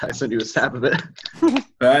I sent you a snap of it. All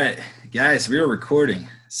right, guys, we are recording.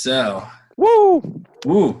 So, Woo!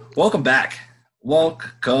 welcome back.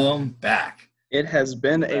 Welcome back. It has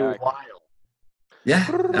been a while.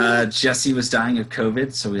 Yeah, Jesse was dying of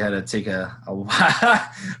COVID, so we had to take a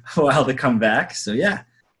while to come back. So, yeah,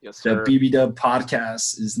 Yes, the sir. BB Dub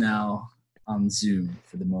podcast is now on Zoom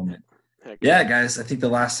for the moment. Heck Yeah, guys, I think the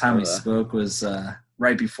last time we Uh, spoke was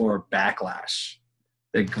right before Backlash,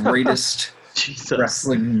 the greatest Jesus.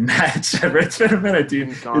 wrestling match ever. It's been a minute,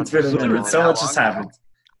 dude. Gone It's been a so minute. long. So much has How long happened.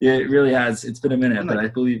 Yeah, it really has. It's been a minute, Been but like- I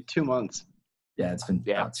believe, 2 months, yeah, it's been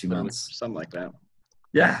Yeah, about 2 literally. months. something like that.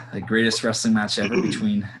 Yeah, the greatest wrestling match ever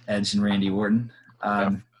between Edge and Randy Orton.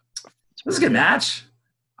 It was a good match.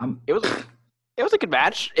 It was a good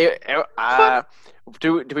match.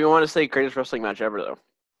 Do we want to say greatest wrestling match ever though?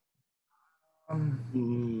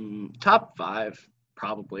 Top 5,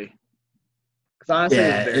 probably. Because honestly,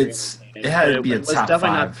 Yeah, it was very it had to entertaining, be a but it was top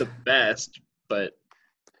definitely 5. not the best, but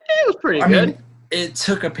it was pretty I good. mean, it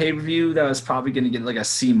took a pay-per-view that was probably going to get like a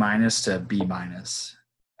C- to a B-.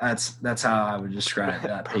 That's how I would describe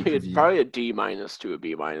that pay-per-view. Probably a D- to a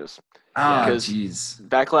B-. Oh, because- jeez.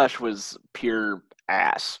 Backlash was pure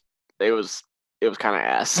ass. It was kind of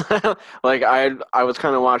ass. Like I was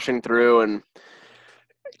kind of watching through and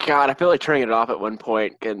God, I feel like turning it off at one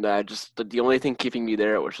point, and just the only thing keeping me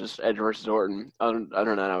there was just Edge versus Orton. Other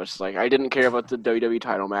than that, I was just like, I didn't care about the WWE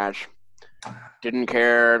title match. Didn't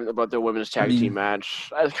care about the women's tag team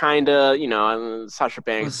match. I kind of, Sasha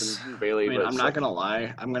Banks and Bailey. I mean, but I'm it's not like, going to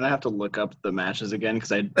lie. I'm going to have to look up the matches again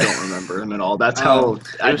because I don't remember them at all. That's how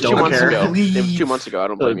I it was 2 don't months care. ago. It was believe 2 months ago. I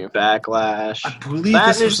don't The blame you. Backlash. I believe That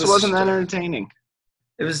this was just the wasn't that start. entertaining.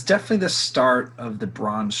 It was definitely the start of the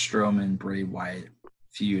Braun Strowman Bray Wyatt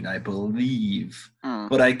feud, I believe,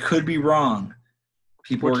 but I could be wrong.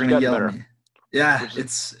 People Which are has going to gotten yell better. at me. Yeah, Which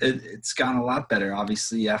it's gone a lot better.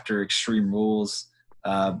 Obviously, after Extreme Rules,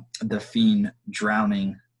 the Fiend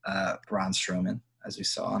drowning Braun Strowman, as we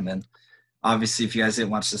saw, and then obviously, if you guys didn't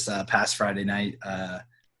watch this past Friday night,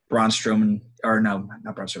 Braun Strowman, or no,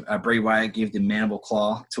 not Braun Strowman, Bray Wyatt gave the mandible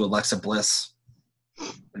claw to Alexa Bliss.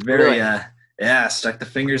 Very, Really? stuck the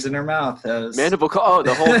fingers in her mouth. That was, Mandible claw. Oh,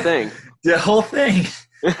 the whole thing. the whole thing.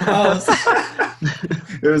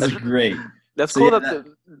 It was great. That's So, cool yeah,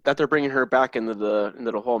 that they're bringing her back into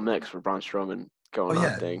the whole mix for Braun Strowman going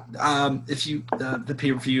on thing. If you the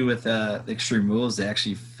pay-per-view with the Extreme Rules, they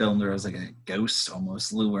actually filmed her as like a ghost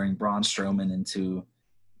almost, luring Braun Strowman into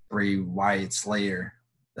Bray Wyatt's lair.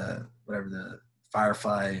 The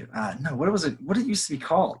Firefly. No, what was it? What it used to be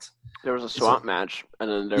called? There was a swamp match, and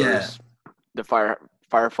then there Yeah. was the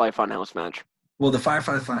Firefly Funhouse match. Well, the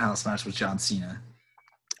Firefly Funhouse match with John Cena.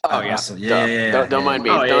 Oh yeah. Also, Duh. Don't mind me.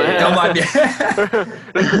 Oh, yeah. Don't mind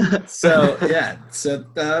me. So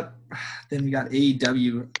then we got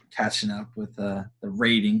AEW catching up with the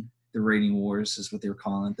rating wars is what they were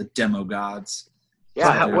calling it, the demo gods.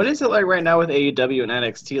 Yeah. What is it like right now with AEW and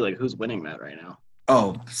NXT? Like, who's winning that right now?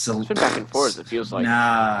 Oh, so It's been back and forth. It feels like.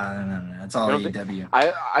 No. It's all You don't AEW. I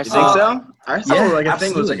You think think so? I thought yeah, like a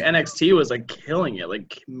thing was like absolutely. NXT was like killing it,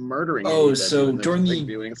 like murdering. Oh, AEW so in their during big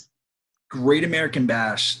the- viewings. Great American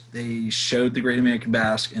Bash. They showed the Great American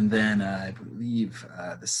Bash, and then I believe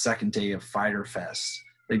the second day of Fyter Fest,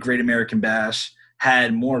 the Great American Bash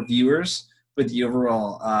had more viewers, but the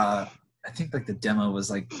overall, I think like the demo was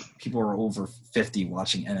like people were over 50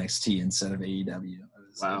 watching NXT instead of AEW. It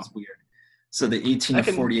Wow. was weird. So the 18 I to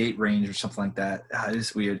can- 48 range or something like that. It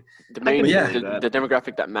is weird. the I main can Yeah. believe that. the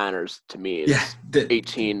demographic that matters to me is Yeah.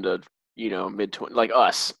 18 to mid 20, like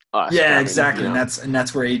us. Yeah, I mean, exactly, you know. and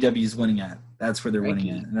that's where AEW is winning at. That's where they're winning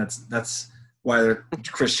Frankie. at, and that's why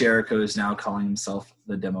Chris Jericho is now calling himself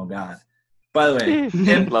the Demo God. By the way,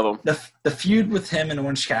 him, Love him. the feud with him and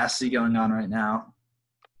Orange Cassidy going on right now,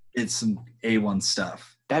 it's some A1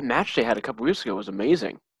 stuff. That match they had a couple weeks ago was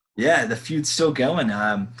amazing. Yeah, the feud's still going.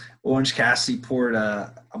 Orange Cassidy poured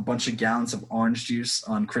a bunch of gallons of orange juice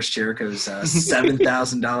on Chris Jericho's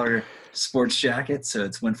 $7,000 sports jacket, so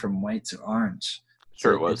it's went from white to orange.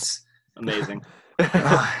 Sure So it was. it's- Amazing.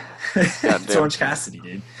 it's damn. Orange Cassidy,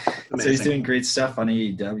 dude. So he's Amazing. doing great stuff on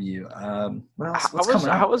AEW. What else? What's coming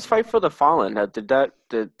How up? was Fight for the Fallen? Did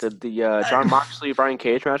the John Moxley Brian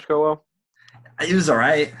Cage match go well? It was all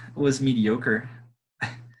right. It was mediocre.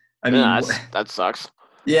 I mean, Yeah, that sucks.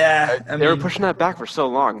 yeah. They were pushing that back for so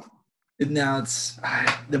long. Now it's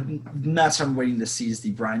the match I'm waiting to see is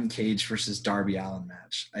the Brian Cage versus Darby Allin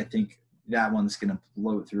match. I think that one's going to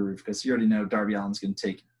blow through the roof because you already know Darby Allin's going to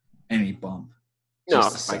take any bump. No,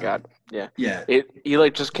 just to my sell. God, yeah. Yeah. He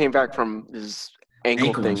like just came back from his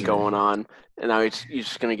ankle thing injury. going on, and now he's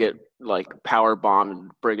just gonna get like power bombed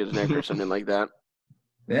and break his neck or something like that.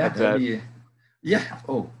 Yeah, Like that'd that. be. Yeah.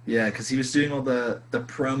 Oh, yeah. Because he was doing all the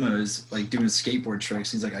promos, like doing skateboard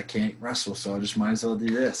tricks. He's like, I can't wrestle, so I just might as well do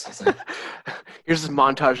this. I was like, Here's this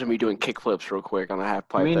montage of me doing kickflips real quick on a half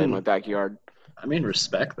I pipe in my mean, backyard.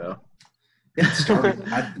 respect though. yeah, it's Darby.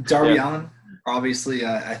 Darby Yeah. Allin. Obviously,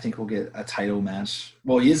 I think we'll get a title match.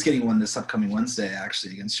 Well, he is getting one this upcoming Wednesday,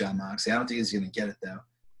 actually, against John Moxley. I don't think he's going to get it though,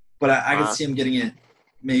 but I could see him getting it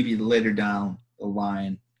maybe later down the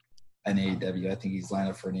line in AEW. I think he's lined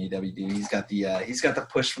up for an AEW dude. He's got the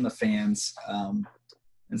push from the fans and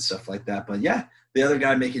stuff like that. But yeah, the other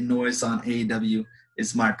guy making noise on AEW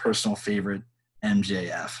is my personal favorite,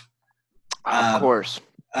 MJF. Of course.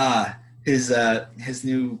 His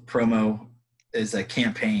new promo is a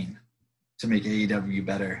campaign to make AEW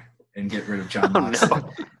better and get rid of John Moxley. No.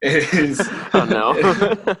 It is. Oh no.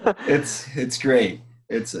 It's great.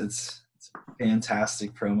 It's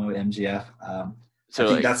fantastic promo, MGF. So I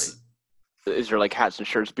think like, is there like hats and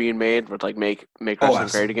shirts being made with like make wrestling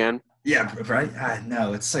great again? Yeah, right.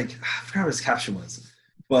 No, it's like I forgot what his caption was,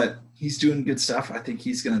 but he's doing good stuff. I think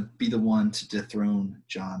he's gonna be the one to dethrone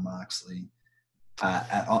John Moxley.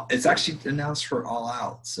 It's actually announced for All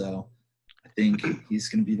Out, so I think he's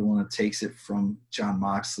going to be the one that takes it from John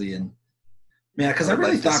Moxley. And man, because I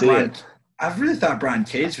really thought Brian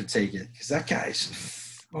Cage would take it because that guy's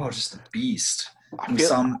just a beast.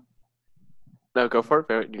 No, go for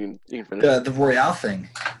it. You can finish. The Royale thing,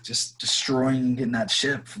 just destroying and getting that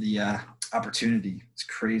ship for the opportunity. It's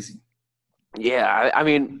crazy. Yeah, I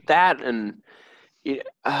mean that, and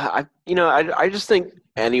I just think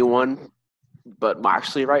anyone but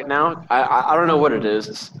Moxley right now. I don't know what it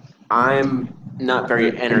is. I'm not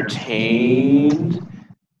very entertained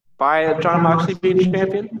by John Moxley being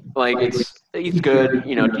champion. Like he's good.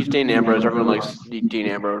 He's Dean Ambrose. Everyone likes Dean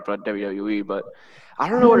Ambrose about WWE, but I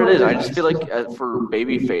don't know what it is. I just feel like for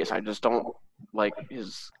babyface, I just don't like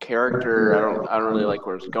his character. I don't really like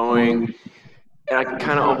where it's going. And I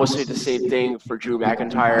kind of almost say the same thing for Drew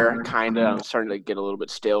McIntyre. I'm starting to get a little bit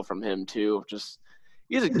stale from him too. Just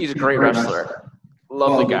he's a great wrestler,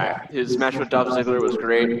 lovely guy. His match with Dolph Ziggler was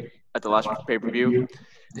great at the last pay-per-view.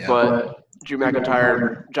 Yeah. But Drew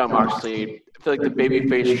McIntyre, John Moxley, I feel like the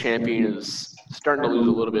babyface champion is starting to lose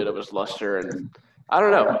a little bit of his luster. And I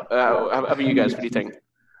don't know. How about you guys? What do you think?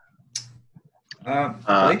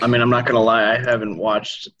 I mean, I'm not gonna lie. I haven't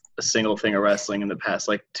watched a single thing of wrestling in the past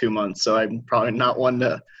 2 months, so I'm probably not one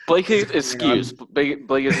to. Blake is excused. Blake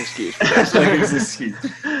is excused.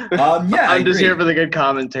 Yeah, I'm just here for the good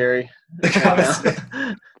commentary.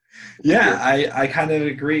 Yeah, I kind of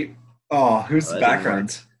agree. Oh, who's the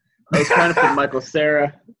background? I was trying to put Michael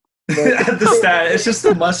Cera. The stat, it's just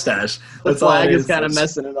the mustache. The flag is kind of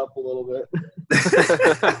messing it up a little bit.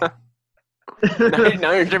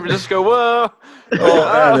 now you're in San Francisco. Whoa! And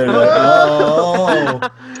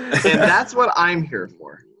that's what I'm here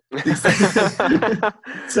for.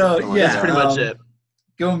 So yeah, that's pretty much it.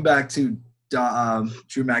 Going back to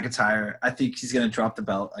Drew McIntyre, I think he's going to drop the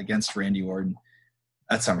belt against Randy Orton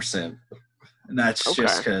at SummerSlam, and that's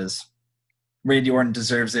just because Randy Orton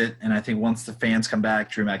deserves it. And I think once the fans come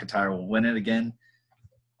back, Drew McIntyre will win it again.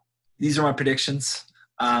 These are my predictions.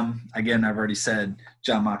 Again, I've already said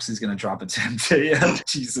John Moxley's going to drop it to MJF.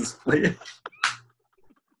 Jesus, please.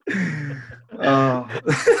 Oh.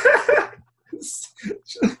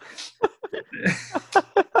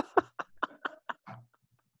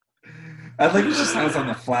 I think it just sounds on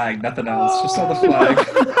the flag, nothing else. Just on the flag.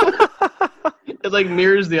 It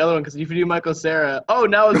mirrors the other one because if you do Michael Cera,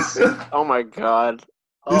 now it's. Oh my god.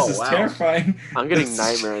 This is terrifying. I'm getting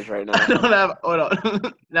nightmares right now. I don't have. Hold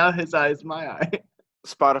on. Now his eye is my eye.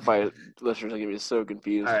 Spotify listeners are going to be so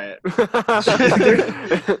confused. All right.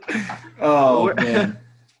 Oh, man.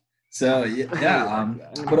 So, yeah.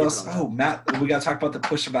 What else? Oh, Matt. We got to talk about the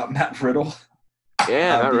push about Matt Riddle.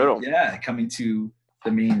 Yeah, Matt Riddle. Yeah, coming to the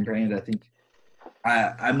main brand, I think.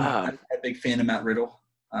 I'm a big fan of Matt Riddle.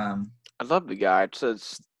 I love the guy.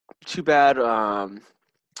 It's too bad. I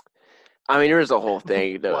mean, there is a whole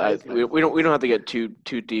thing. We don't have to get too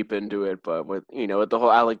deep into it, but with with the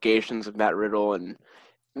whole allegations of Matt Riddle and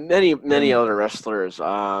many other wrestlers.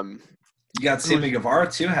 You got Sammy Guevara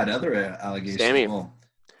too. Had other allegations. Sammy. Well,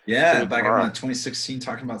 yeah, Sammy back Guevara. in 2016,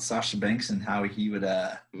 talking about Sasha Banks and how he would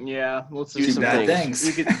Yeah, we'll Do do some bad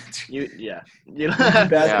things. things. You Do know,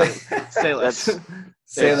 bad things. say less.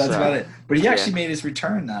 Say It's, that's about it. But he actually yeah. made his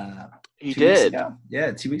return. He 2 weeks did. ago.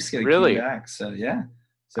 Yeah, 2 weeks ago. He Really? came back. So yeah.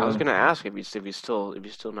 So I was gonna ask if he's still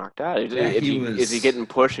knocked out. Yeah, Is he getting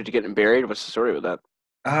pushed? Is he getting buried? What's the story with that?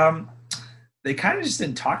 they kind of just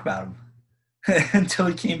didn't talk about him until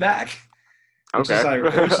he came back. Which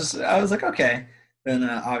Okay. is I was like, okay. Then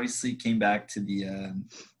obviously came back to the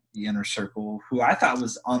Inner Circle, who I thought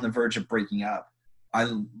was on the verge of breaking up.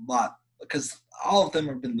 Because all of them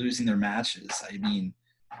have been losing their matches. I mean,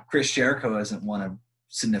 Chris Jericho hasn't won a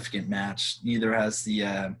significant match. Neither has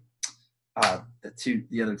the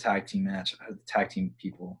other tag team match. The tag team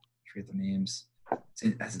people. I forget the names.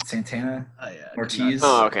 Is it Santana? Oh, yeah. Ortiz.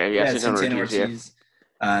 Oh, okay. Yeah, Santana Ortiz. Ortiz.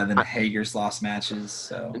 Then Hager's lost matches.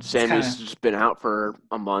 So And Sammy's just been out for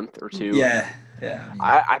a month or two. Yeah.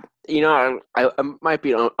 I might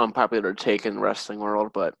be an unpopular take in the wrestling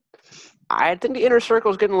world, but I think the Inner Circle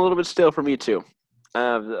is getting a little bit stale for me too.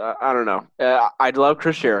 I don't know. I love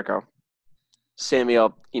Chris Jericho.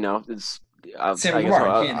 Samuel, is. Sammy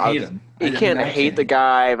Guevara, you can't hate him. You can't hate the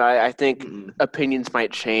guy. I think Mm-mm. opinions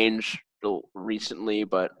might change recently,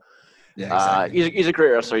 but Yeah, exactly. he's a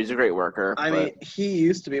great wrestler. He's a great worker. I mean, he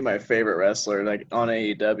used to be my favorite wrestler, like on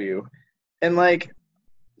AEW, and like,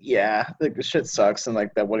 yeah, like the shit sucks, and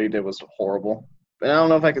like that what he did was horrible. But I don't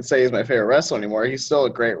know if I could say he's my favorite wrestler anymore. He's still a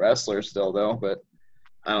great wrestler, still though. But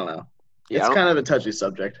I don't know. Yeah, It's kind of a touchy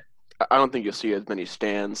subject. I don't think you'll see as many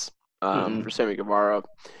stands Mm-mm. for Sammy Guevara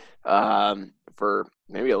for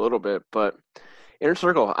maybe a little bit, but Inner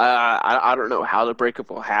Circle. I don't know how the breakup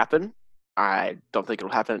will happen. I don't think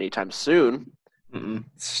it'll happen anytime soon. Mm-mm.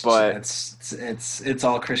 But- it's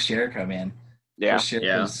all Chris Jericho, man. Yeah, Chris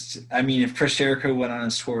Jericho's, I mean, if Chris Jericho went on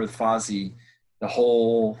his tour with Fozzy, the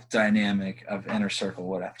whole dynamic of Inner Circle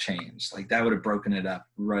would have changed. Like that would have broken it up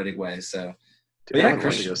right away. So, Dude, yeah, I want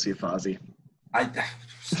Chris- to go see Fozzy.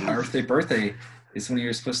 my birthday is when you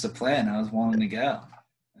were supposed to play, and I was wanting to go.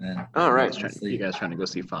 And then, All right. You guys trying to go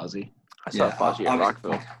see Fozzy? I saw Fozzy at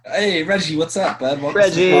Rockville. Hey, Reggie, what's up, bud? Welcome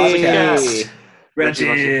Reggie! to the podcast. Reggie.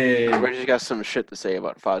 Reggie. Reggie's got some shit to say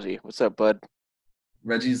about Fozzy. What's up, bud?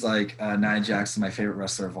 Reggie's like Nia Jackson, my favorite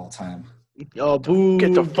wrestler of all time. Oh, boo!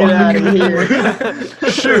 Get the fuck out of here!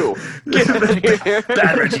 Shoo! Get out of here!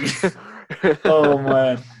 Bad Reggie. Oh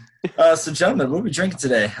man. So gentlemen, what are we drinking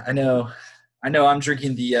today? I know I'm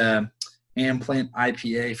drinking the Amplant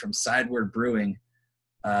IPA from Sideward Brewing.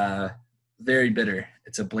 Very bitter.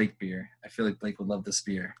 It's a Blake beer. I feel like Blake would love this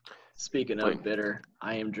beer. Speaking of bitter,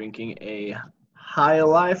 I am drinking a High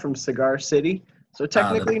Alive from Cigar City. So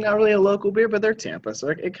technically not really a local beer, but they're Tampa, so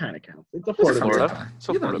it kind of counts. It's a Florida beer. Florida. It's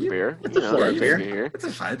a Florida beer. It's a Florida beer. It's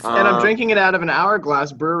a fine. And I'm drinking it out of an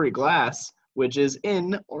Hourglass Brewery glass, which is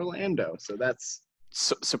in Orlando. So that's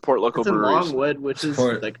Support local it's in breweries. Longwood, which is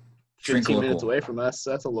Support- like drink 15 minutes local. away from us. So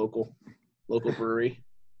that's a local brewery.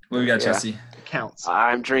 What we got, Yeah. Jesse? It counts.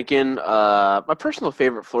 I'm drinking. My personal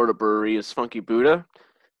favorite Florida brewery is Funky Buddha.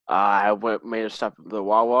 Made a stop at the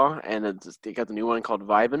Wawa, and they got the new one called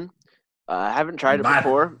Vibin'. I haven't tried it Vibin'.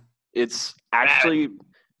 before. It's actually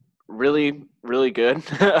really, really good.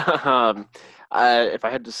 If I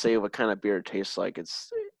had to say what kind of beer it tastes like,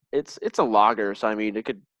 it's a lager. So I mean, it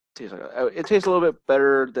could taste like it tastes a little bit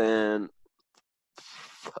better than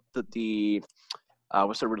the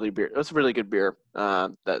what's a really beer? That's a really good beer.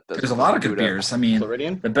 There's a lot of good Buddha. beers. I mean,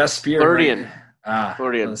 Floridian? the best beer. Floridian. Floridian.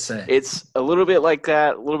 Floridian. Let's say. It's a little bit like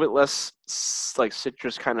that, a little bit less like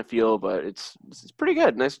citrus kind of feel, but it's pretty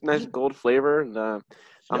good. Nice gold flavor. And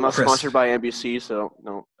I'm not Crisp. sponsored by NBC, so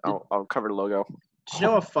no, I'll cover the logo. Do you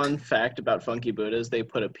know a fun fact about Funky Buddha is they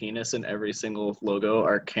put a penis in every single logo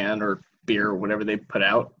or can or beer or whatever they put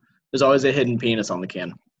out. There's always a hidden penis on the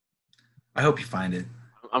can. I hope you find it.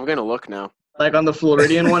 I'm gonna look now. Like on the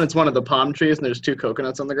Floridian one, it's one of the palm trees and there's 2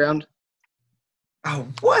 coconuts on the ground. Oh,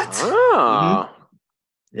 what? Oh,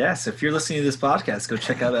 Yes, if you're listening to this podcast, go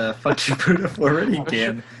check out a Funky Buddha Floridian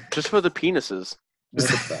can. just for the penises. That's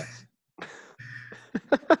the facts.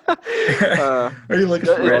 Uh, Are you looking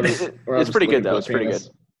it- for it- it? it- Or I'll it's just pretty look good for though. a It's pretty penis.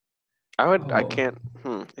 good. I Oh. can't.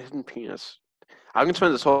 Hidden penis. I'm gonna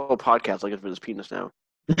spend this whole podcast looking for this penis now.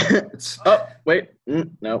 It's, Oh, wait.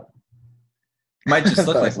 No. might just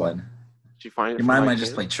look like That's one. Did you find it? Your from mind my might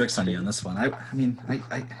just kid? play tricks on you on this one. I mean,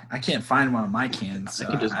 I can't find one on my cans. So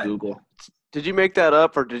I can just Google. Did you make that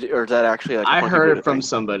up, or is that actually like? a I Funky heard Buddha it from thing?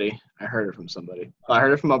 somebody. I heard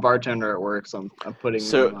it from a bartender at work, so I'm putting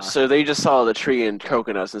So they just saw the tree and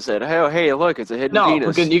coconuts and said, hey, look, it's a hidden no, penis.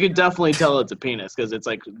 because you could definitely tell it's a penis because it's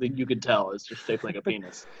like you could tell it's just shaped like a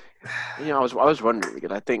penis. You know, I was wondering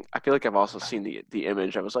because I feel like I've also seen the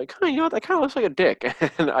image. I was like, you know what, that kind of looks like a dick,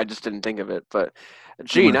 and I just didn't think of it. But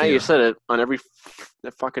gee, Good now idea. you said it on every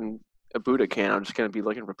fucking Buddha can. I'm just gonna be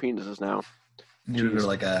looking for penises now. You go to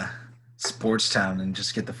like a sports town and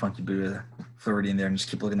just get the Funky Buddha Floridian there and just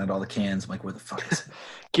keep looking at all the cans. I'm like, where the fuck is it?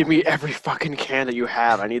 Give me every fucking can that you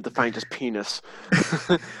have. I need to find this penis.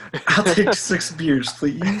 I'll take 6 beers,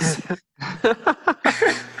 please.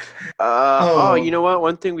 Oh, you know what?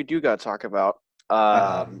 One thing we do got to talk about.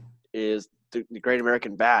 is the Great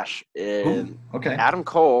American Bash. And okay. Adam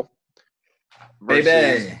Cole versus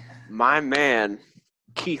Baby. my man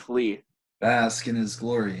Keith Lee. Bask in his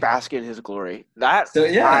glory. Bask in his glory. That So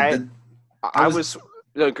yeah, I was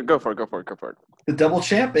no, go for it. the double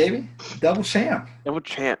champ, baby. Double champ. Double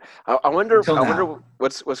champ. I wonder Until now.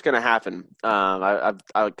 what's going to happen.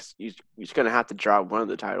 He's going to have to drop one of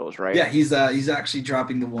the titles, right? Yeah, he's actually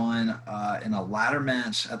dropping the one in a ladder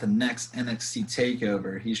match at the next NXT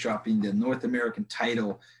Takeover. He's dropping the North American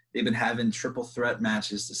title. They've been having triple threat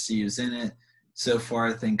matches to see who's in it. So far,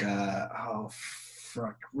 I think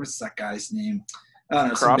what's that guy's name? I don't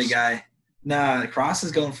know, some big guy. Nah, Cross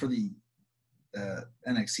is going for the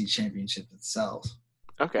NXT Championship itself.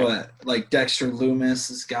 Okay. But like Dexter Lumis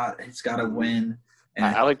he's got a win. And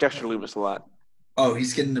I like Dexter Lumis a lot. Oh,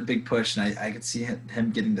 he's getting a big push, and I could see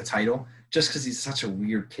him getting the title just because he's such a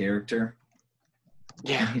weird character.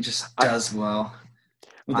 Yeah, and he just does well.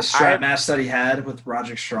 With the strap match that he had with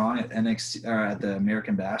Roderick Strong at NXT or at the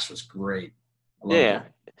American Bash was great.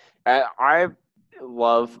 I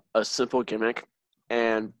love a simple gimmick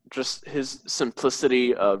and just his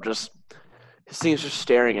simplicity of just his thing's just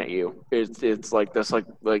staring at you. It's like this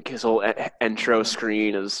like his whole intro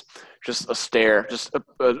screen is just a stare, just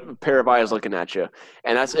a pair of eyes looking at you,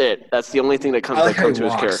 and that's it. That's the only thing that comes to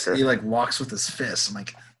his character. He like walks with his fists. I'm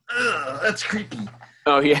like, ugh, that's creepy.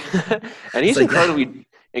 Oh yeah, and he's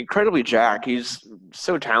incredibly jacked. He's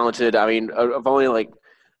so talented. I mean, of only like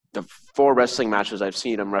the 4 wrestling matches I've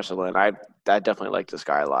seen him wrestle in, I definitely like this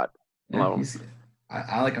guy a lot. Yeah,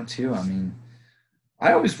 I like him too. I mean,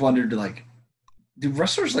 I always wondered like, do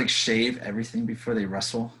wrestlers like shave everything before they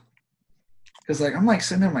wrestle? Because like I'm like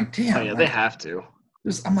sitting there, I'm like, damn. Oh yeah, they have to.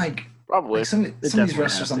 I'm like, probably like, some of these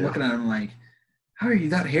wrestlers. I'm looking at them like, how are you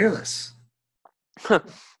that hairless?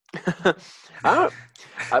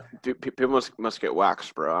 People must get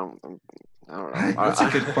waxed, bro. I don't know. That's a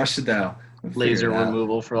good question, though. Laser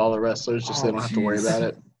removal for all the wrestlers, just so they don't have to worry about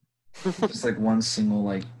it. Just like one single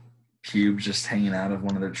like pube just hanging out of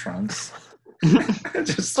one of their trunks.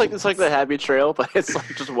 It's like the Happy Trail, but it's like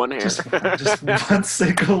just one hair. Just one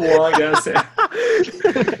single long ass hair.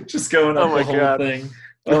 Just going up the whole thing.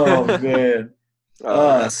 Oh man.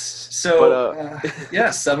 Yeah,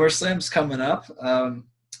 SummerSlam's coming up.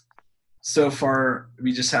 So far,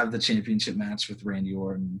 we just have the championship match with Randy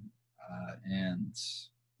Orton and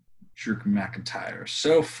Drew McIntyre.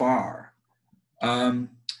 So far, do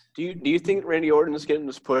you think Randy Orton is getting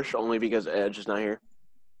this push only because Edge is not here?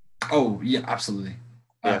 Oh yeah, absolutely,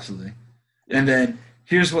 absolutely. Yeah. And then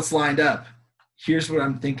here's what's lined up. Here's what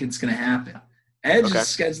I'm thinking is going to happen. Edge is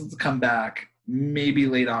scheduled to come back maybe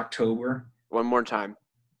late October. One more time,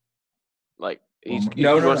 he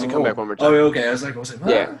wants to come back one more time. Oh, okay. I was like,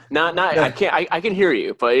 yeah. Not. Yeah. I can hear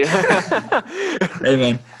you, but hey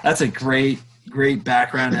man, that's a great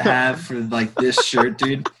background to have for like this shirt,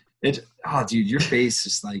 dude. Dude, your face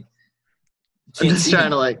is like. I'm just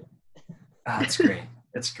trying to like. Oh, it's great.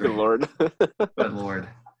 It's great. Good Lord. Good Lord.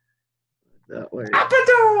 That way.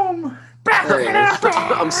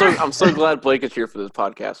 I'm so glad Blake is here for this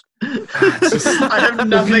podcast. I have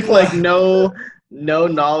nothing no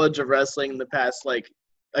knowledge of wrestling in the past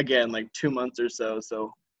 2 months or so.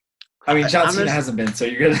 So I mean, John Cena hasn't been, so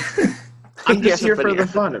you're good. I'm just here for the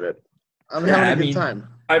fun of it. I'm having a good time.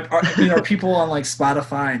 Are people on like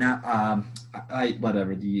Spotify and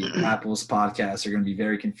the Apple's podcasts are going to be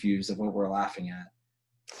very confused of what we're laughing at.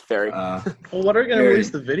 Very. Well, what are we going to release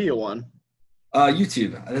the video on?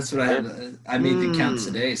 YouTube. That's what I had. I made the account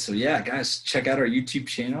today. So yeah, guys, check out our YouTube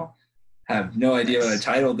channel. Have no idea what I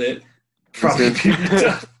titled it. Probably BB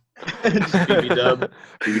Dub. BB Dub.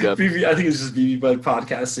 BB Dub. I think it's just BB Bud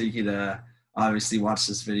Podcast, so you could obviously watch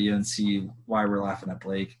this video and see why we're laughing at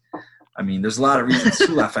Blake. I mean, there's a lot of reasons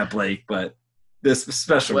to laugh at Blake, but this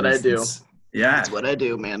special what reasons. I do. Yeah, that's what I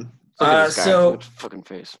do, man. So fucking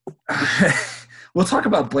face. We'll talk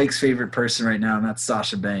about Blake's favorite person right now, and that's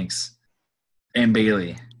Sasha Banks and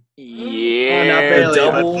Bayley. Yeah, not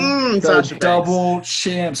Bayley, double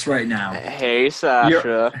champs right now. Hey,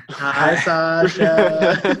 Sasha. Hi,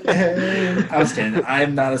 Sasha. I was kidding.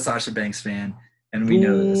 I'm not a Sasha Banks fan, and we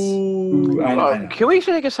know this. Ooh, I know. Can we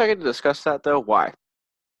take a second to discuss that, though? Why?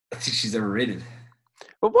 I think she's overrated.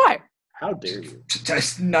 But why? How dare you?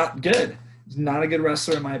 Just not good. Not a good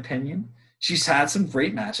wrestler, in my opinion. She's had some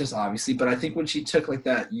great matches, obviously, but I think when she took like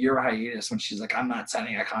that year hiatus, when she's like, I'm not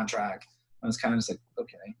signing a contract, I was kind of just like,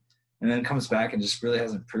 okay. And then comes back and just really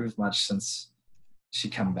hasn't proved much since she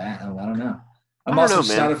come back. I don't know. I'm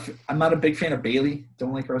not a big fan of Bayley.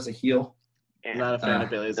 Don't like her as a heel. I'm not a fan of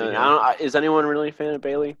Bayley as a heel. Is anyone really a fan of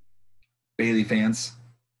Bayley? Bayley fans.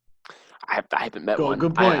 I haven't met Cool, one.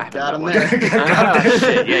 good I point. haven't Got met him one. there. Got there.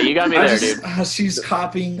 Shit, yeah, you got me there, dude. She's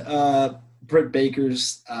copying Britt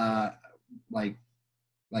Baker's like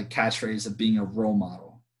catchphrase of being a role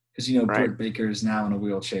model, because Right. Britt Baker is now in a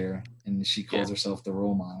wheelchair and she calls herself the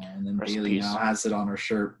role model, and then Rest in Bailey peace. now has it on her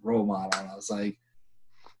shirt, role model. And I was like,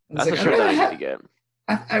 That's a shirt that I need to get.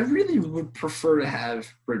 I really would prefer to have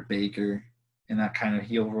Britt Baker in that kind of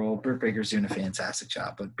heel role. Britt Baker's doing a fantastic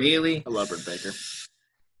job, but Bailey, I love Britt Baker.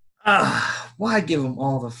 why give them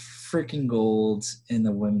all the freaking gold in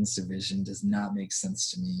the women's division does not make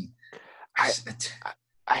sense to me. I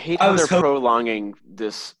hate I how was they're hoping- prolonging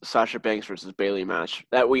this Sasha Banks versus Bailey match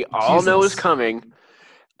that we all know is Jesus. coming.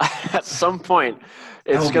 At some point,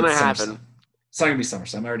 That it's won't going be to happen. SummerSlam. It's not gonna be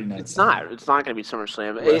SummerSlam. I already know It's not. It's not going to be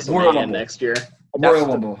SummerSlam. Royal WrestleMania Rumble. next year. Royal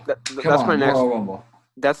Rumble. That's my next. Royal Rumble.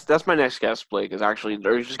 That's my next guess, Blake. Is actually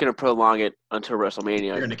they're just going to prolong it until WrestleMania.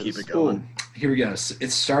 You're gonna keep because- it going. Here we go. So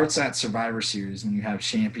it starts at Survivor Series when you have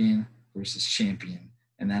champion versus champion,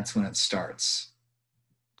 and that's when it starts.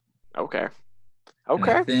 Okay. And I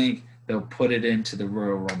Okay. think they'll put it into the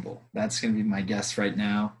Royal Rumble. That's going to be my guess right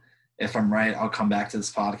now. If I'm right, I'll come back to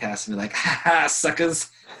this podcast and be like, ha, suckers.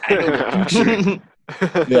 I know the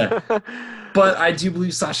future. Yeah. But I do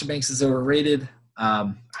believe Sasha Banks is overrated.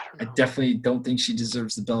 I definitely don't think she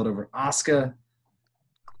deserves the belt over Asuka.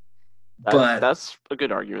 But That's a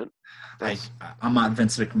good argument. That's- I'm not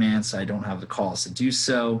Vince McMahon, so I don't have the calls to do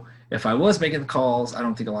so. If I was making the calls, I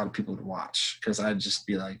don't think a lot of people would watch, because I'd just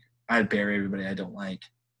be like, I'd bury everybody I don't like.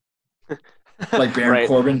 Like Baron Right.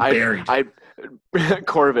 Corbin, buried.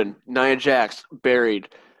 Corbin, Nia Jax, buried.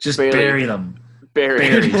 Just Bailey. bury them.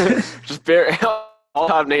 Buried. Buried. Just bury all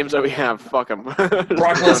top names that we have. Fuck them.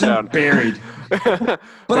 Brock Lesnar, buried.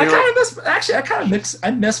 But I kind of miss. Actually,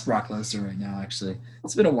 I miss Brock Lesnar right now. Actually,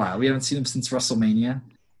 it's been a while. We haven't seen him since WrestleMania.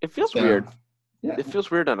 It feels So, weird. Yeah. It feels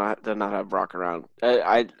weird to not have Brock around.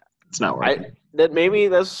 It's not working. That maybe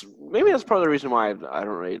that's part of the reason why I don't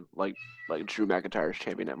really like Drew McIntyre's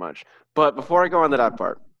champion that much. But before I go on to that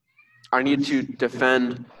part, I need to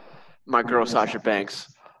defend my girl Sasha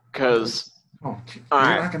Banks, because Oh, you're All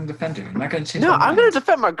right. not going to defend her. You're not going to change. no, my I'm mind. gonna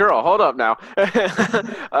defend my girl. Hold up now.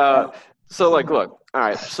 So look. All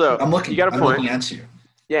right. So I'm looking. You got a I'm point. looking at you.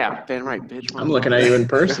 Yeah, damn right, bitch. I'm looking at you in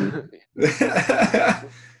person.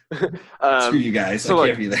 Screw you guys. so I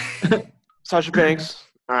can't be there. Sasha Banks,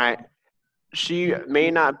 all right, she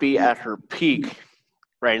may not be at her peak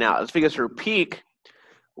right now. It's because her peak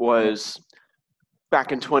was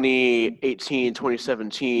back in 2018,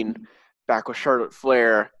 2017, back with Charlotte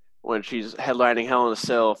Flair, when she's headlining Hell in a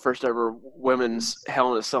Cell, first ever women's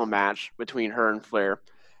Hell in a Cell match between her and Flair.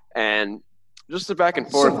 And just the back and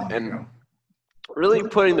So forth long and ago. really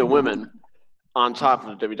putting the women on top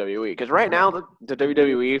of the WWE. Because right now, the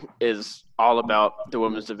WWE is all about the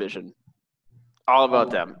women's division. All about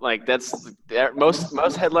them. Like, that's most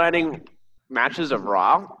headlining matches of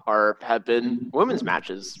Raw have been women's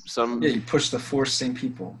matches. Some Yeah, you push the four same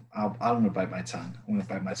people. I'm going to bite my tongue. I'm going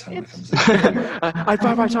to bite my tongue when it comes out. I'd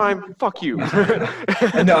buy my time. Fuck you.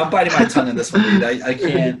 No, I'm biting my tongue in this one, dude.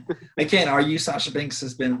 I can't argue Sasha Banks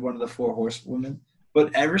has been one of the four horsewomen.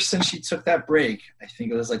 But ever since she took that break, I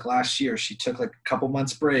think it was like last year, she took like a couple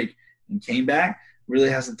months break and came back. Really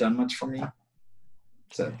hasn't done much for me.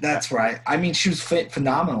 So that's right. I mean, she was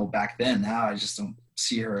phenomenal back then. Now I just don't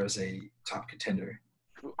see her as a top contender.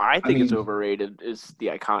 I think it's mean- overrated is the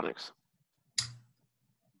Iconics.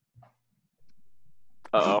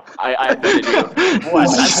 Uh-oh. I offended you.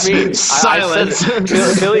 What? That's me. Silence. I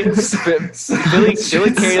said Billy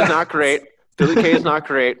Kay is not great. Billy Kay is not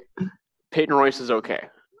great. Peyton Royce is okay.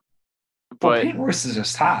 But But Peyton Royce is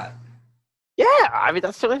just hot. yeah, I mean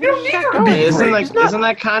that's the only thing. You don't she's need got her to be going. great. Isn't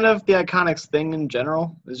that kind of the Iconics thing in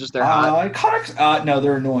general? It's just they're hot. Iconics. No,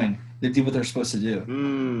 they're annoying. They do what they're supposed to do.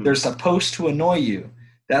 Mm. They're supposed to annoy you.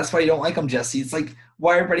 That's why you don't like them, Jesse. It's like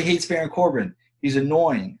why everybody hates Baron Corbin. He's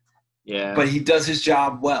annoying, Yeah, but he does his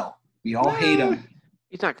job well. We all hate him.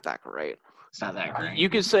 He's not that great. it's not that great. You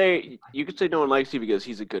could say no one likes you because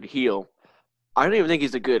he's a good heel. I don't even think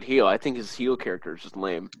he's a good heel. I think his heel character is just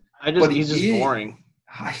lame. But He's just he- boring.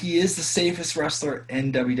 He is the safest wrestler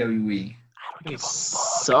in WWE. He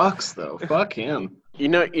sucks though. Fuck him. You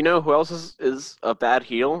know who else is a bad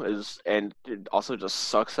heel and also just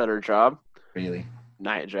sucks at her job? Really.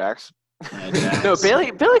 Nia Jax. Nia Jax. No,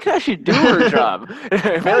 Bailey can actually do her job.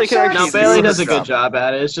 Bailey can actually No, do Bailey her does a good job. job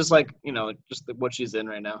at it. It's just like what she's in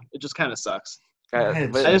right now. It just kind of sucks. But-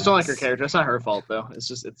 I just don't like her character. It's not her fault though. It's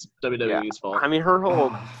WWE's fault. I mean, her whole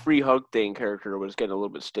free hug thing character was getting a little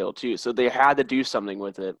bit stale too. So they had to do something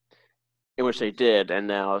with it, in which they did. And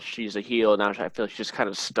now she's a heel. Now I feel like she's kind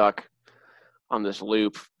of stuck on this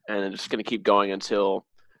loop. and it's just gonna keep going until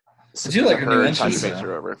I do like her new and Sasha entrance, Banks though.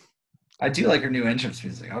 are over. I do like her new entrance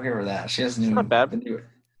music. I'll give her that. She has not bad. The new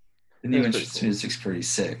pretty entrance cool. music's pretty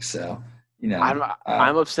sick. So you know,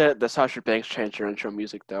 I'm upset that Sasha Banks changed her intro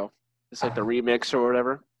music though. It's like the remix or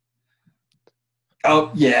whatever.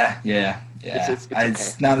 Oh yeah. It's okay.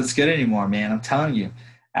 It's not as good anymore, man. I'm telling you.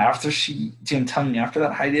 After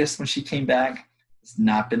that hiatus when she came back, it's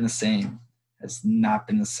not been the same. It's not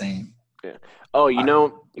been the same. Yeah. Oh, you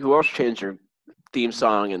know who else changed their theme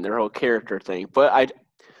song and their whole character thing? But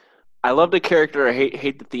I love the character. I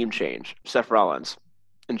hate the theme change. Seth Rollins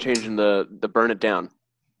and changing the Burn It Down.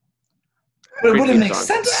 But it Great wouldn't theme make song.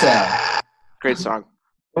 sense though. Great song.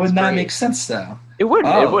 It would It's not great. make sense though. It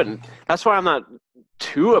wouldn't. Oh. It wouldn't. That's why I'm not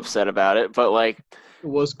too upset about it. But like, It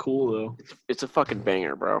was cool though. it's a fucking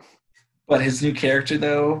banger, bro. But his new character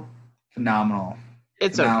though, phenomenal.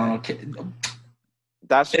 It's Phenomenal. okay.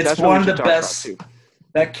 That's It's what one we of should the talk about, best. too.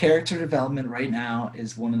 That character development right now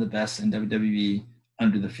is one of the best in WWE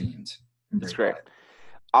under the Fiend. It's great.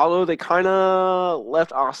 Although they kind of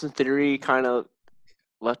left Austin Theory, kind of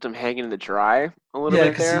left him hanging in the dry a little Yeah,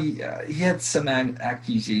 bit there. because he had some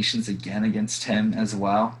accusations again against him as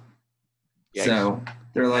well. Yikes. So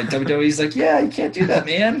they're like, WWE's like, yeah, you can't do that,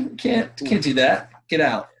 man. You can't do that. Get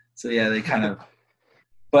out. So yeah, they kind of.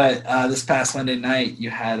 But this past Monday night, you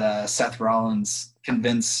had Seth Rollins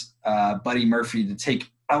convince Buddy Murphy to take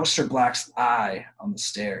Aleister Black's eye on the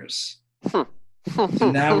stairs. So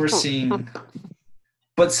now we're seeing.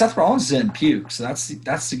 But Seth Rollins didn't puke, so that's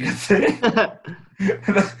the good thing.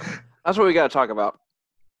 That's what we got to talk about.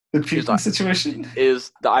 The puking situation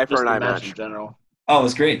Is the eye for Just an the eye match match. in general. Oh, it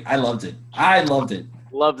was great. I loved it.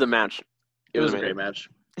 Love the match. It was a amazing. great match.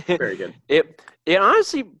 Very good. It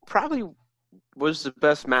honestly probably was the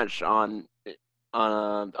best match on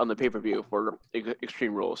the pay per view for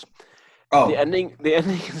Extreme Rules. Oh, The ending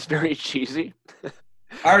is very cheesy,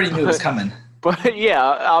 I already knew it was coming. but yeah,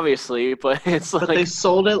 obviously. But it's But like they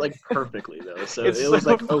sold it like perfectly though, so It's it was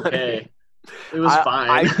so like funny. okay. It was I-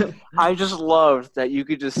 fine. I just loved that you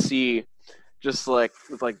could just see, just like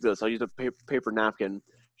this. I'll use a paper napkin.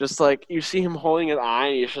 Just like you see him holding an eye,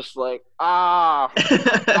 and he's just like, oh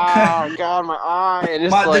god, my eye, and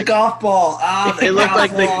it's The like golf ball. Ah, the It looked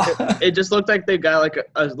golf like ball. it just looked like they got like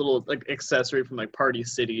a little like accessory from like Party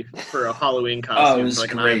City for a Halloween costume, was for,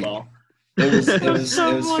 like great. an eyeball. It was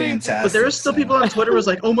So funny. fantastic. But there were still so. people on Twitter was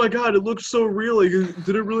like, "Oh my god, it looks so real! Like,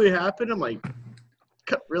 did it really happen?" I'm like,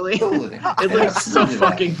 "Really? Totally. It looks so Absolutely.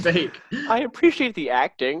 fucking fake." I appreciate the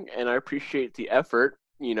acting and I appreciate the effort.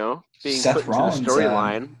 You know, being Seth put into Rollins, the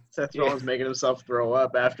storyline. Seth Yeah. Rollins making himself throw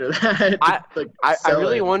up after that. I Sell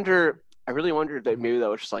really it. wonder. I really wondered that maybe that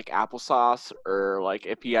was just like applesauce, or like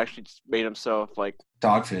if he actually just made himself like.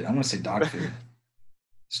 Dog food. I'm gonna say dog food.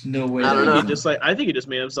 There's no way. I don't that know. He just like I think he just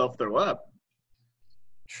made himself throw up.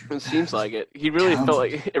 It seems like it. He really felt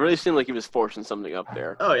Talented. like it. Really seemed like he was forcing something up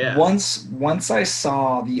there. Oh yeah. Once I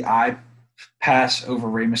saw the eye patch over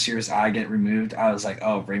Rey Mysterio's eye get removed, I was like,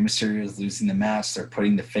 oh, Rey Mysterio is losing the match. They're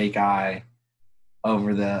putting the fake eye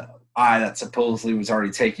over the eye that supposedly was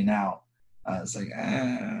already taken out. I was like,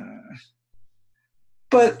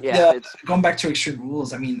 But Yeah, it's going back to Extreme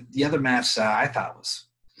Rules, I mean, the other match I thought was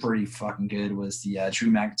pretty fucking good was the Drew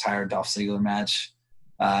McIntyre Dolph Ziggler match.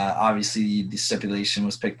 Obviously, the stipulation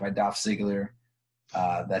was picked by Dolph Ziggler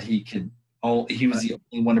that he was the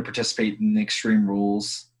only one to participate in the Extreme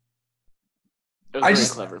Rules. it was I very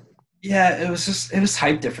just- clever. Yeah, it was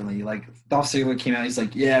hyped differently. Like Dolph Ziggler came out, he's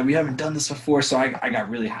like, "Yeah, we haven't done this before," so I got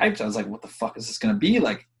really hyped. I was like, "What the fuck is this gonna be?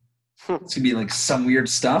 Like, it's gonna be like some weird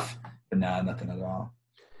stuff." But nah, nothing at all.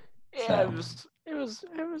 Yeah,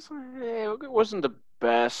 it wasn't the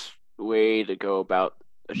best way to go about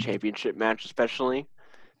a championship match, especially.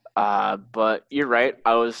 But you're right.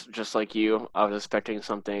 I was just like you. I was expecting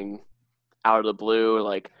something out of the blue,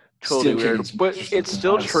 like totally Steel weird. cage. But it's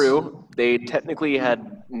still true. They technically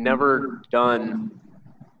had never done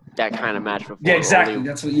that kind of match before. Yeah, exactly. Only-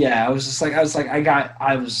 That's what. Yeah,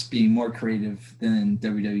 I was being more creative than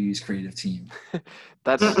WWE's creative team.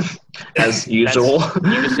 That's As usual. you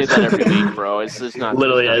can say that every week, bro. It's not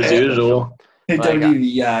Literally it's not as that usual. Hey Like,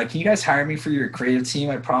 WWE, can you guys hire me for your creative team?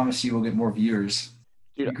 I promise you will get more viewers.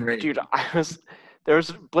 Dude, Great. dude,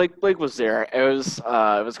 Blake was there. It was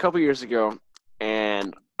a couple years ago,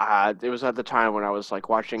 and it was at the time when I was like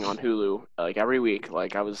watching on Hulu like every week.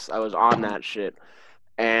 Like I was on that shit,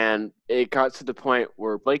 and it got to the point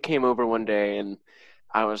where Blake came over one day, and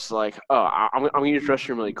I was like, oh, I'm gonna use the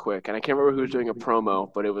restroom really quick, and I can't remember who was doing a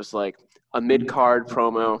promo, but it was like a mid card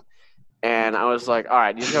promo. And I was like, all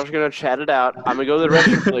right, these guys are going to chat it out. I'm going to go to the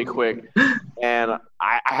restroom really quick. And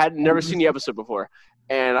I had never seen the episode before.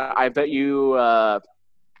 and I bet you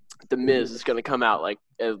the Miz is going to come out like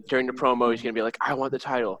during the promo. He's going to be like, "I want the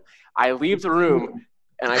title." I leave the room,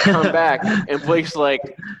 and I come back, and Blake's like,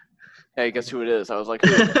 "Hey, guess who it is?" I was like,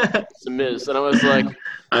 "Who?" "It's the Miz," and I was like,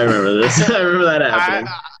 I remember this. I remember that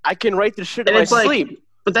happening. I can write this shit in And my it's like- sleep.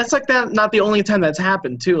 But that's like that. Not the only time that's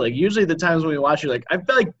happened too. Like usually the times when we watch, you're like, I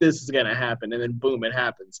feel like this is gonna happen, and then boom, it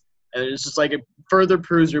happens. And it's just like it further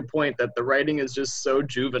proves your point that the writing is just so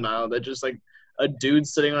juvenile that just like a dude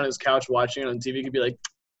sitting on his couch watching it on TV could be like,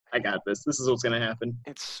 I got this. This is what's gonna happen.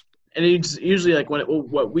 It's And it's usually like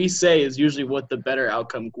what we say is usually what the better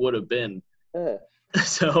outcome would have been.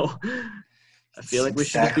 So I feel like we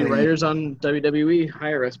should just be Exactly. writers on WWE.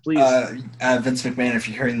 Hire us, please. Vince McMahon, if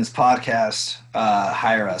you're hearing this podcast,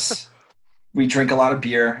 hire us. We drink a lot of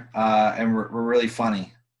beer, and we're really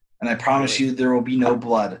funny. And I promise you there will be no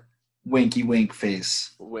blood. Winky wink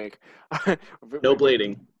face. wink. No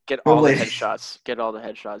blading. Get No all the blading. headshots. Get all the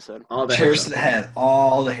headshots in. All the Chairs headshots. to the head.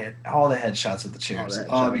 All the headshots with the chairs. All the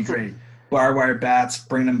Oh, it'd be headshots. great. Barbed wire bats,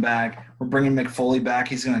 bring them back. We're bringing McFoley back.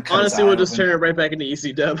 He's going to cut Honestly, his we'll eye just open. turn it right back into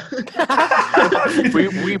ECW.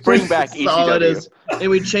 we bring back That's all it ECW. is. And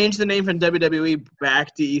we changed the name from WWE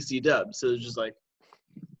back to ECW. So it's just like,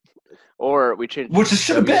 Or we change Which it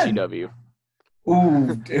should have been. WCW.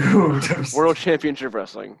 Ooh, dude. World Championship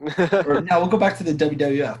Wrestling. Or, no, we'll go back to the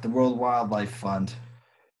WWF, the World Wildlife Fund.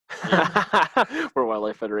 World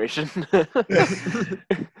Wildlife Federation.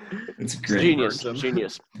 It's great. Genius. Awesome.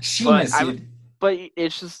 Genius. Genius, I- dude. But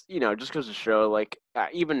it's just, just goes to show, like,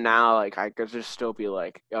 even now, like, I could just still be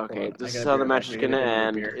like, okay, Hold on, this I is gotta how be the right match back. is I going to gotta get more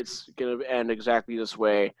end. beer. It's going to end exactly this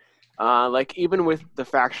way. Like, even with the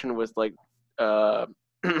faction with, like,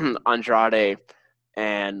 Andrade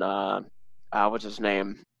and, what's his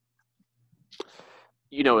name?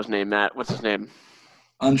 You know his name, Matt. What's his name?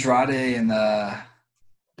 Andrade and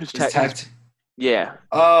His his tag- tag. yeah.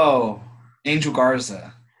 Oh, Angel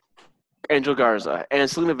Garza. Angel Garza and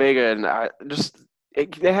Selena Vega, and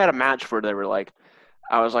they had a match where they were like,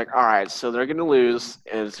 I was like, all right, so they're gonna lose,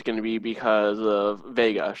 and it's gonna be because of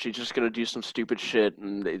Vega. She's just gonna do some stupid shit,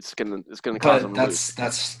 and it's gonna cause them But to lose.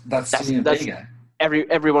 that's Selena that's- Vega.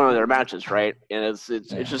 Every one of their matches, right? And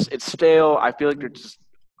it's stale. I feel like they're just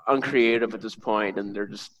uncreative at this point, and they're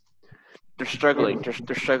struggling.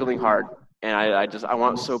 They're struggling hard, and I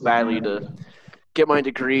want so badly to get my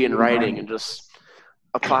degree in writing and just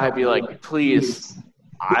apply, be like, please,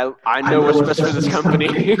 I know what's best for this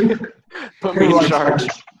company. Put me in charge.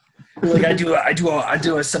 Like I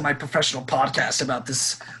do a semi-professional podcast about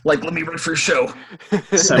this. Like, let me run for a show.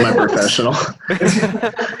 semi-professional.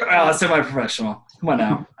 Semi-professional. Come on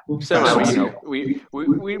now. We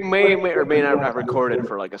may or may not have recorded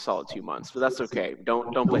for like a solid 2 months, but that's okay.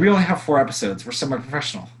 Don't blame We me. only have 4 episodes. We're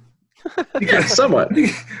semi-professional. Yeah, somewhat.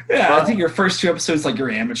 Yeah, I think your first 2 episodes like you're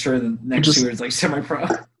amateur, the next Just- 2 is like semi-pro.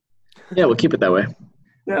 Yeah, we'll keep it that way.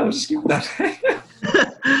 Yeah, we'll just keep that.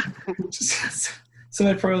 Just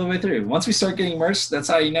semi-pro all the way through. Once we start getting merch, that's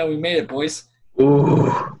how you know we made it, boys. Ooh.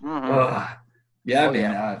 Mhm. Yeah, Oh,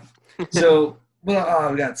 man. So, we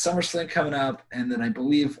got SummerSlam coming up, and then I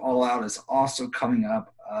believe All Out is also coming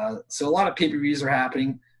up. So a lot of pay-per-views are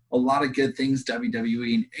happening. A lot of good things.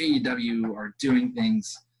 WWE and AEW are doing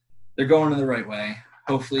things. They're going in the right way.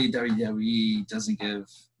 Hopefully WWE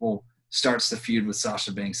starts the feud with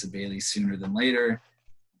Sasha Banks and Bayley sooner than later.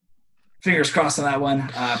 Fingers crossed on that one.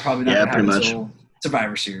 Probably not Yeah, going to pretty happen much. until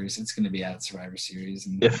Survivor Series. It's going to be at Survivor Series.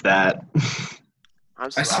 And If that. I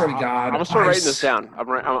swear to God. I'm gonna start writing this down. I'm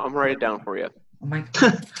gonna write it down for you. Oh my!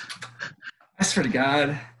 I swear to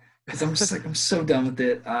God, because I'm just like I'm so done with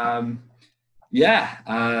it. Then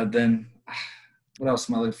what else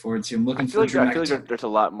am I looking forward to? I'm looking I feel forward like to. there's a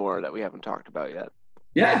lot more that we haven't talked about yet.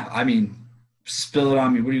 Yeah, I mean, spill it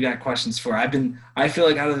on me. What do you got questions for? I feel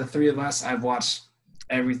like out of the 3 of us, I've watched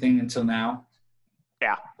everything until now.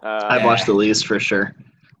 Yeah. I've watched the least for sure.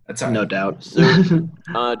 That's all right. No doubt. So,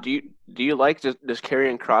 do you like this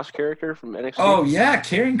Karrion Kross character from NXT? Oh yeah,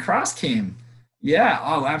 Karrion Kross came. Yeah.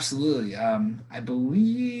 Oh, absolutely. I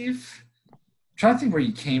believe. I'm trying to think where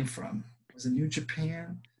he came from. Was it New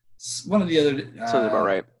Japan? One of the other. Sounds about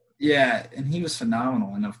right. Yeah, and he was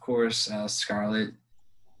phenomenal, and of course, Scarlett.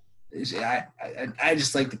 I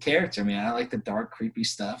just like the character, man. I like the dark, creepy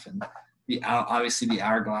stuff, and obviously the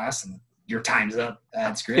hourglass and your time's up.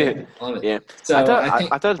 That's great. I love it. Yeah. So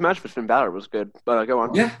I thought his match with Finn Balor was good, but go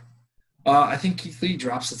on. yeah. I think Keith Lee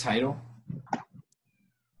drops the title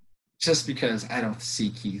just because I don't see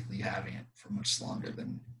Keith Lee having it for much longer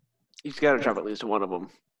than. He's got to drop at least one of them.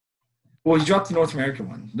 Well, he dropped the North American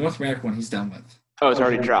one. North American one he's done with. Oh, it's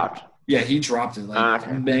already dropped. Yeah, he dropped it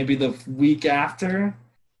Okay. maybe the week after.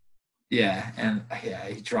 Yeah, and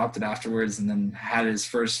he dropped it afterwards, and then had his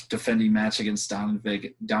first defending match against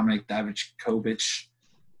Dominic Dijakovic,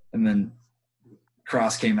 and then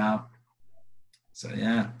Cross came out. So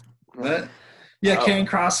yeah, but Karrion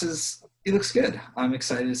Kross he looks good. I'm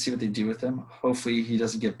excited to see what they do with him. Hopefully he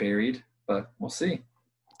doesn't get buried, but we'll see.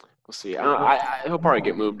 We'll see. He'll probably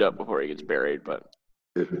get moved up before he gets buried, but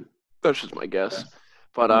that's just my guess.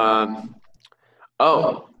 But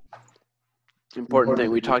important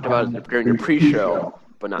thing we talked about during the pre-show,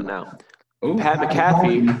 but not now. Ooh. Pat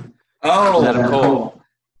McAfee. Oh, Adam Cole.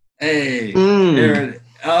 Hey.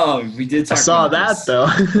 We did talk I saw about that this. though.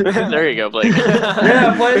 There you go, Blake.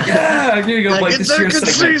 Yeah, Blake. Yeah, here you go, Blake. I This is your can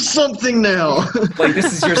see segment. something now. Blake,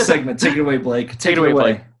 this is your segment. Take it away, Blake. Take it away,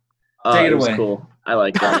 Blake. Take it was away. Cool. I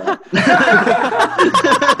like that one.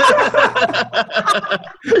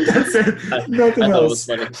 That's it. Nothing I thought it was else.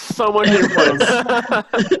 funny. Someone get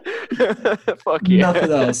Fuck yeah.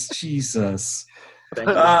 Nothing else. Jesus. Thank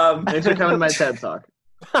you. Thanks for coming to my TED Talk.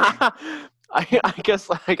 I guess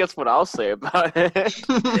what I'll say about it.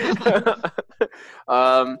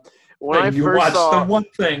 When I you first watched saw the one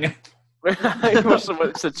thing. I watched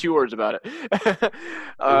someone said 2 words about it.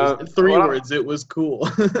 Three words. It was cool.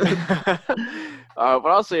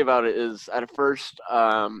 What I'll say about it is, at first,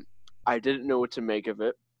 I didn't know what to make of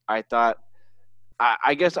it. I thought,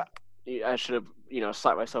 I guess I should have,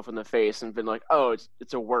 slapped myself in the face and been like, "Oh,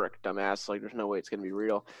 it's a work, dumbass. Like, there's no way it's gonna be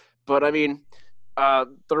real." But I mean,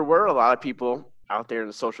 there were a lot of people out there in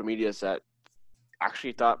the social medias that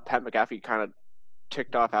actually thought Pat McAfee kind of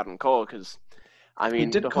ticked off Adam Cole because, I mean, He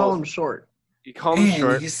did call him short. He called him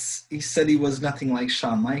short. He said he was nothing like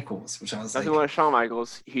Shawn Michaels, which I was Nothing like, like Shawn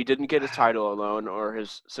Michaels. He didn't get his title alone, or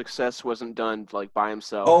his success wasn't done like by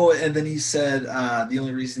himself. oh, and then he said the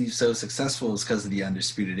only reason he's so successful is because of the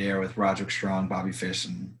Undisputed Era with Roderick Strong, Bobby Fish,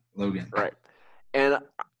 and Logan. Right. And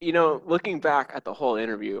looking back at the whole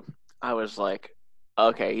interview, I was like,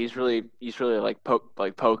 okay, he's really like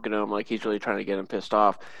poking him, like he's really trying to get him pissed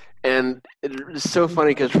off. And it's so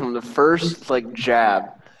funny because from the first like jab,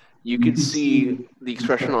 you could see the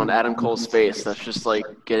expression on Adam Cole's face that's just like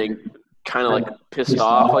getting kind of like pissed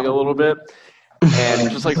off like a little bit,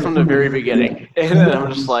 and just like from the very beginning. And then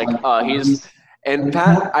I'm just like, and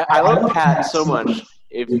Pat, I love Pat so much.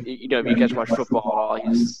 If you guys watch football at all,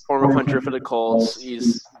 he's former punter for the Colts.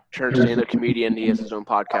 He's turned stand-up comedian. He has his own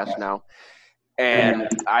podcast now, and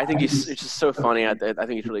I think it's just so funny. I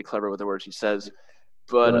think he's really clever with the words he says.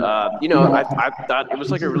 But I thought it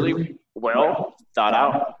was like a really well thought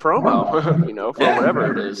out promo, for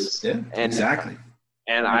whatever it is. Yeah, and, exactly.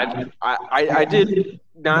 And I did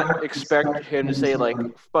not expect him to say like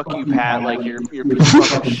 "fuck you, Pat," like you're a piece of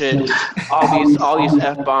fucking shit. All these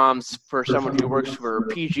f-bombs for someone who works for a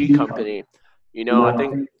PG company. I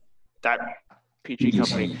think that PG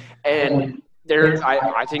company, and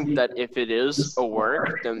I think that if it is a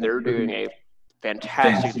work, then they're doing a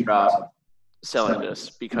fantastic job selling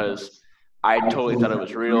this, because I totally thought it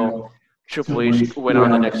was real. Triple H went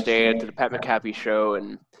on the next day to the Pat McAfee show,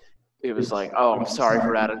 and it was like, "Oh, I'm sorry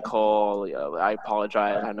for Adam Cole. I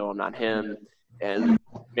apologize. I know I'm not him," and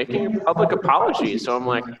making a public apology. So I'm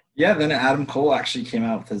like, yeah. Then Adam Cole actually came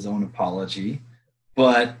out with his own apology,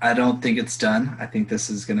 but I don't think it's done. I think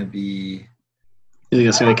this is going to be. You think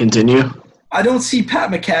it's going to continue? I don't see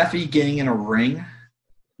Pat McAfee getting in a ring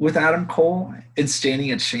with Adam Cole and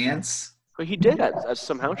standing a chance. well, he did at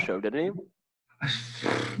some house show, didn't he?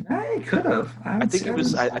 He could have. I think it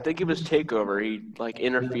was Takeover. He like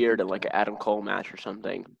interfered in like an Adam Cole match or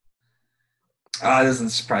something. It doesn't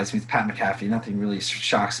surprise me. It's Pat McAfee. Nothing really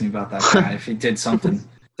shocks me about that guy. If he did something,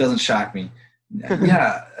 it doesn't shock me.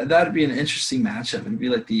 Yeah, that'd be an interesting matchup. It'd be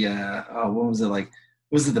like the what was it like?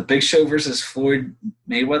 Was it the Big Show versus Floyd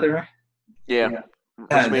Mayweather? Yeah.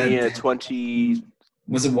 WrestleMania 20.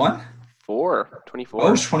 Was it one? 24. Oh,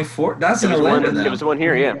 it was 24. That's in Orlando. It was the one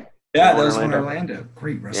here, yeah. Yeah, that was in Orlando.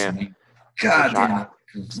 Great WrestleMania. God damn it.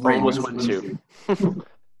 Almost went to. You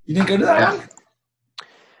didn't go to that one?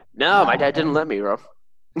 No, my dad didn't let me, bro.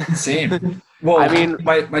 Same. Well, I mean,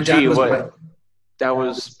 my dad was. That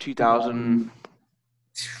was 2008,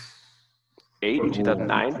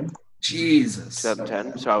 2009, Jesus.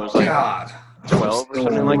 2010. So I was like God. 12 or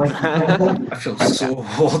something like that. I feel so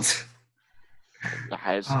old.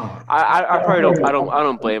 I probably don't. I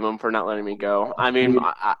don't blame him for not letting me go. I mean,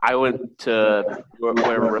 I went to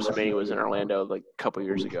wherever WrestleMania was in Orlando like a couple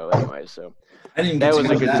years ago, anyway. So I didn't that get was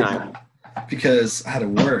to a go good that time because I had to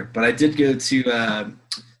work. But I did go to the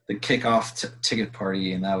kickoff ticket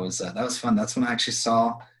party, and that was fun. That's when I actually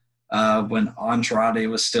saw when Andrade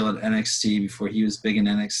was still at NXT before he was big in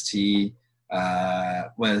NXT.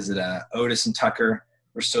 Otis and Tucker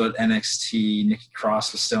were still at NXT. Nikki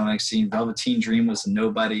Cross was still at NXT. Velveteen Dream was a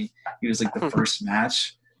nobody. He was like the first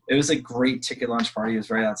match. It was a great ticket launch party. It was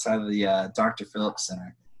right outside of the Dr. Phillips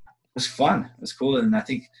Center. It was fun. It was cool. And I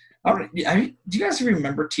think, do you guys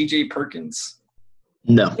remember TJ Perkins?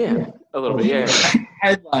 No. Yeah, a little bit. Yeah.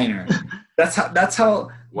 Headliner. That's how.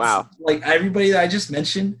 Wow. Like everybody that I just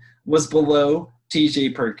mentioned was below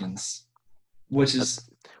TJ Perkins, which is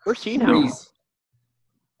where's he now?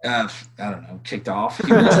 I don't know. Kicked off.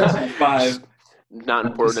 He was 5. Not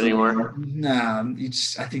important anymore. Nah,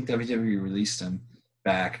 I think WWE released him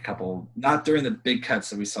back a couple. Not during the big cuts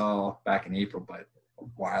that we saw back in April, but a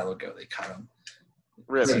while ago they cut him.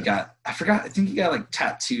 Really? I forgot. I think he got like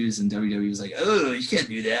tattoos, and WWE was like, "Oh, you can't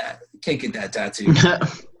do that. You can't get that tattoo."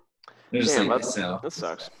 Damn, like, that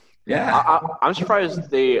sucks. Yeah, I'm surprised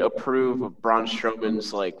they approve of Braun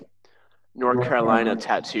Strowman's like North Carolina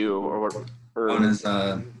tattoo or on his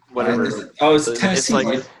whatever. It's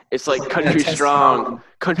Tennessee. It's like country strong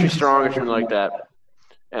or something like that.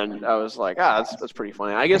 And I was like, that's pretty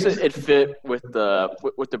funny. I guess it fit with the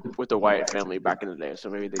Wyatt family back in the day, so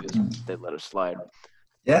maybe they let it slide.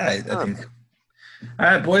 Yeah, I think. All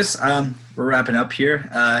right, boys. We're wrapping up here.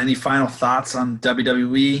 Any final thoughts on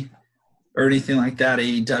WWE or anything like that?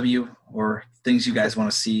 AEW or things you guys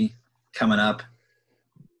want to see coming up?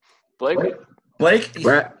 Blake.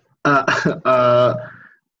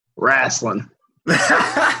 Wrestling.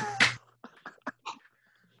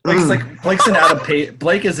 Blake's an Adam Page.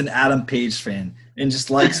 Blake is an Adam Page fan and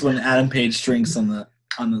just likes when Adam Page drinks on the.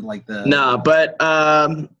 No, but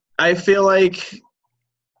I feel like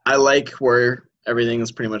I like where everything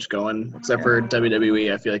is pretty much going, except for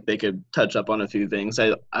WWE. I feel like they could touch up on a few things.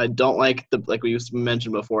 I don't like like we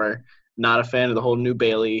mentioned before. Not a fan of the whole New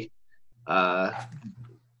Bailey,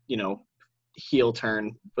 heel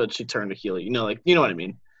turn, but she turned to heel. You know what I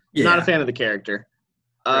mean. Yeah. Not a fan of the character.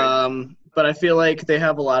 Right. But I feel like they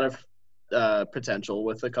have a lot of potential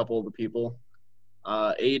with a couple of the people.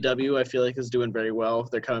 AEW, I feel like, is doing very well.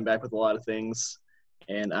 They're coming back with a lot of things,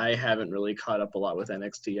 and I haven't really caught up a lot with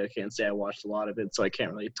NXT. I can't say I watched a lot of it, so I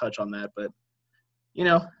can't really touch on that. But,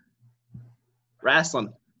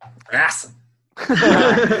 wrestling.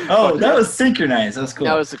 Oh, that was synchronized. That was cool.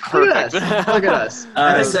 That was perfect. Look at us.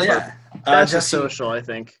 That's just social, I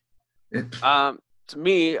think. To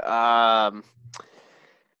me, I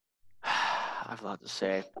have a lot to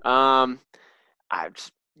say. I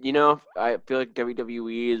feel like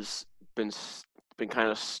WWE has been kind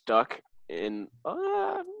of stuck in.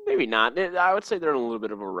 Maybe not. I would say they're in a little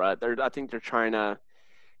bit of a rut. I think they're trying to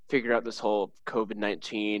figure out this whole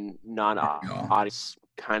COVID-19 non-audience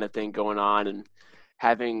kind of thing going on, and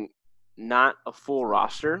having not a full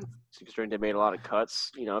roster considering they made a lot of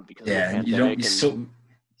cuts. Because of the pandemic. You still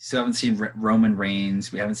haven't seen Roman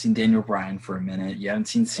Reigns. We haven't seen Daniel Bryan for a minute. You haven't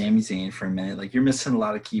seen Sami Zayn for a minute. Like, you're missing a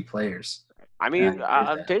lot of key players. I mean,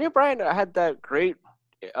 Daniel Bryan had that great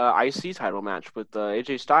IC title match with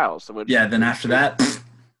AJ Styles. Then after that.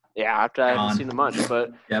 Yeah, after I haven't seen the much.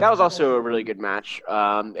 But that was also a really good match.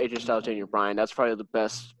 AJ Styles, Daniel Bryan. That's probably the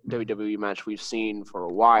best WWE match we've seen for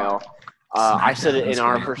a while. I said it in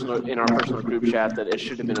our personal group chat that it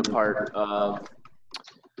should have been a part of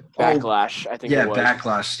Backlash, I think it was. Yeah,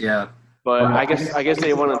 Backlash, yeah. But I guess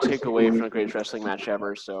they want to take away from the greatest wrestling match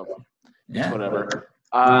ever, so whatever.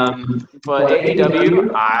 But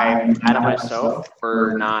AEW, I'm mad at myself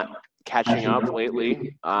for not catching up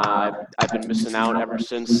lately. I've been missing out ever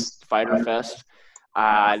since Fyter Fest.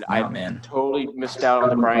 I totally missed out on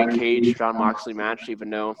the Brian Cage Jon Moxley match, even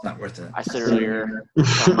though not worth it. I said earlier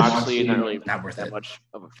Jon Moxley not really not worth that it. much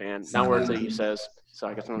of a fan. Not worth it, he says. So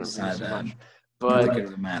I guess I'm not really so much. But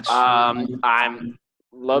I'm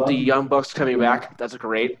love the Young Bucks coming back. That's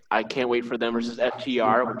great. I can't wait for them versus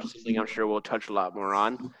FTR, which is something I'm sure we'll touch a lot more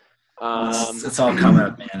on. It's all coming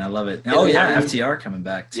up, man. I love it. Oh yeah, FTR coming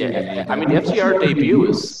back too. Yeah, I mean the FTR debut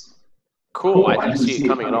is cool. I didn't see it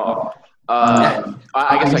coming at all.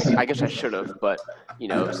 I guess I should have, but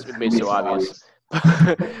it made it so obvious.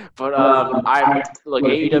 But I like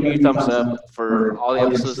AEW thumbs up for all the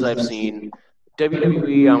episodes that I've seen.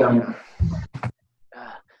 WWE,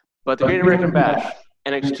 but the Great American Bash,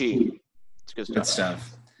 NXT, it's good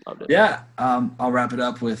stuff. Loved it. Yeah, I'll wrap it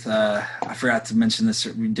up with I forgot to mention this.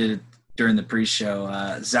 We did it during the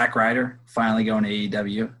pre-show. Zack Ryder finally going to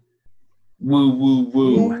AEW. Woo, woo,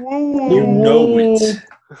 woo. You know it.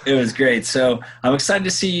 It was great. So I'm excited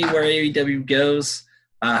to see where AEW goes.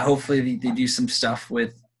 Hopefully they do some stuff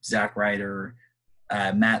with Zack Ryder,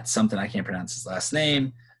 Matt something, I can't pronounce his last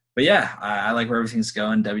name. But yeah, I like where everything's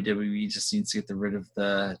going. WWE just needs to get rid of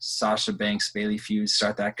the Sasha Banks Bayley feud,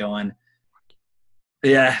 start that going.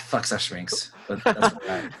 Yeah, fuck Sasha Banks. But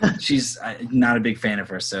that's she's not a big fan of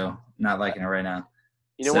her, so not liking her right now.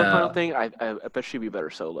 You know, So, one final thing, I bet she'd be better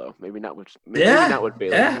solo. Maybe not with yeah, Bailey.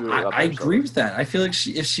 yeah, Maybe a lot I better agree solo. with that. I feel like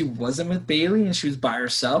if she wasn't with Bailey and she was by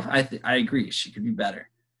herself, I agree she could be better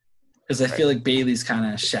because I Right. feel like Bailey's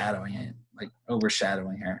kind of shadowing it, like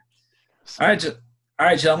overshadowing her. So, All right, all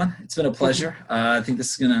right, gentlemen, it's been a pleasure. I think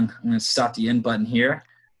this is I'm gonna stop the end button here.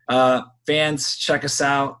 Fans, check us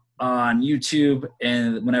out on YouTube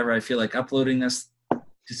and whenever I feel like uploading this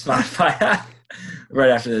to Spotify right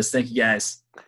after this. Thank you guys.